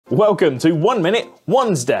Welcome to 1 Minute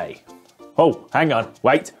Wednesday. Oh, hang on,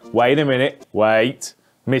 wait a minute, wait.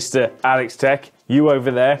 MrAlexTech, you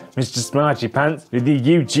over there, Mr. Smarty Pants with your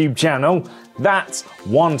YouTube channel, that's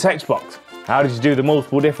one text box. How did you do the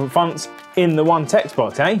multiple different fonts in the one text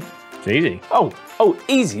box, eh? It's easy. Oh,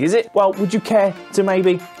 easy, is it? Well, would you care to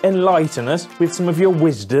maybe enlighten us with some of your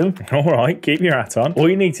wisdom? All right, keep your hat on. All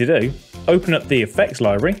you need to do, open up the effects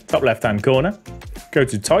library, top left-hand corner, go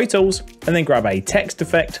to titles, and then grab a text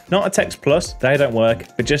effect, not a text plus, they don't work,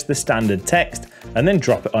 but just the standard text, and then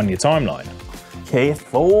drop it on your timeline.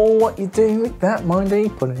 Careful what you're doing with that, mindy,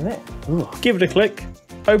 put it in it. Ooh. Give it a click,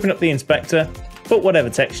 open up the inspector, put whatever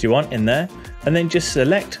text you want in there, and then just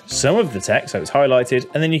select some of the text so it's highlighted,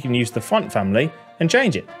 and then you can use the font family and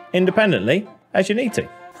change it independently as you need to.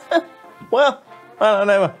 Well, I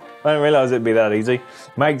didn't realise it'd be that easy.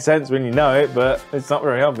 Makes sense when you know it, but it's not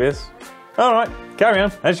very obvious. All right, carry on,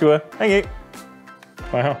 as you were. Thank you.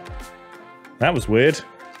 Wow, that was weird.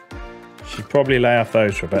 Should probably lay off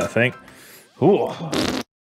those for a bit, I think. Ooh.